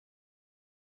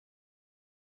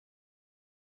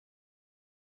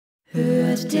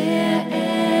Hört der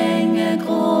Engel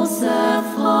große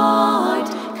Freud,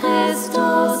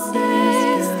 Christus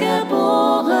ist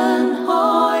geboren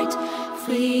heut.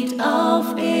 Fried auf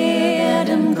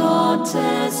Erden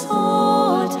Gottes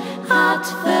Huld, hat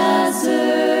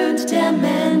versöhnt der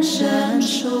Menschen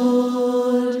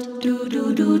Schuld. Du,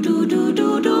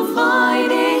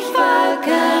 freudig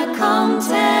Völker, kommt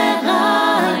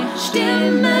herein,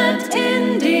 stimmet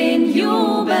in den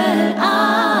Jubel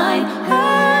ein.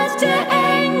 Hört der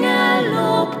Engel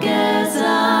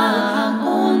Lobgesang,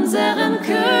 unserem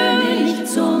König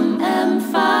zum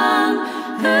Empfang.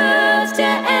 Hört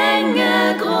der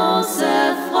Engel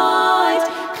große Freud,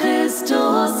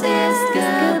 Christus ist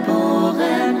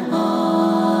geboren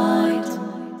heut.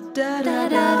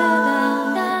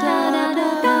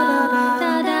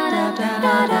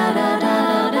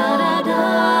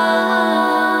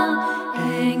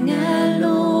 Engel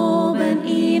loben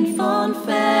ihn von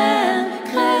fern,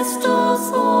 Christus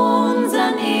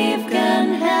unsern ew'gen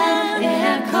Herrn.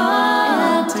 Er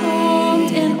kommt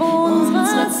in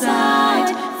unsere Zeit,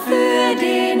 für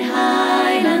den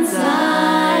Heiland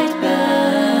seid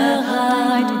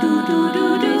bereit.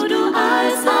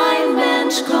 Als ein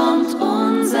Mensch kommt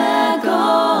unser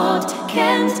Gott,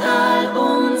 kennt all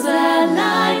unser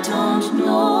Leid und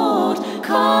Not,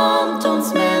 kommt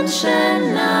uns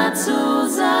Menschen nah zu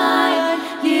sein.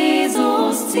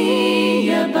 Jesus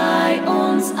ziehe bei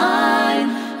uns ein,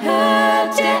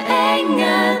 hört der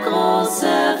Engel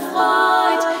große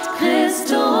Freud,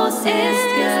 Christus ist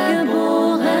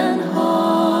geboren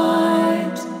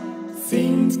heut.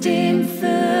 Singt dem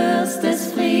Fürst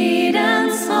des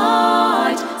Friedens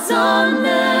heut,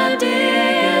 Sonne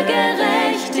der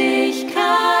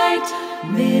Gerechtigkeit.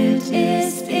 Mild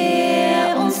ist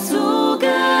er uns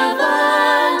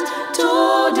zugewandt,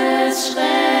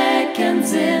 Todesschrecken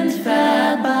sind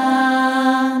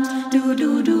verbannt.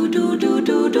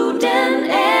 Denn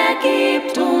er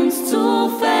gibt uns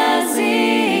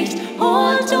Zuversicht,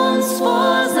 holt uns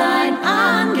vor sein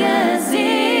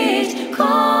Angesicht,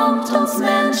 kommt uns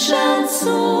Menschen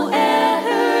zu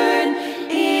erhöhen,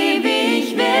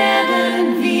 ewig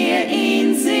werden wir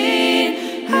ihn sehen.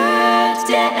 Hört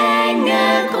der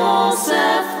Engel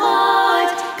große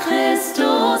Freud,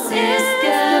 Christus ist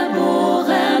geboren.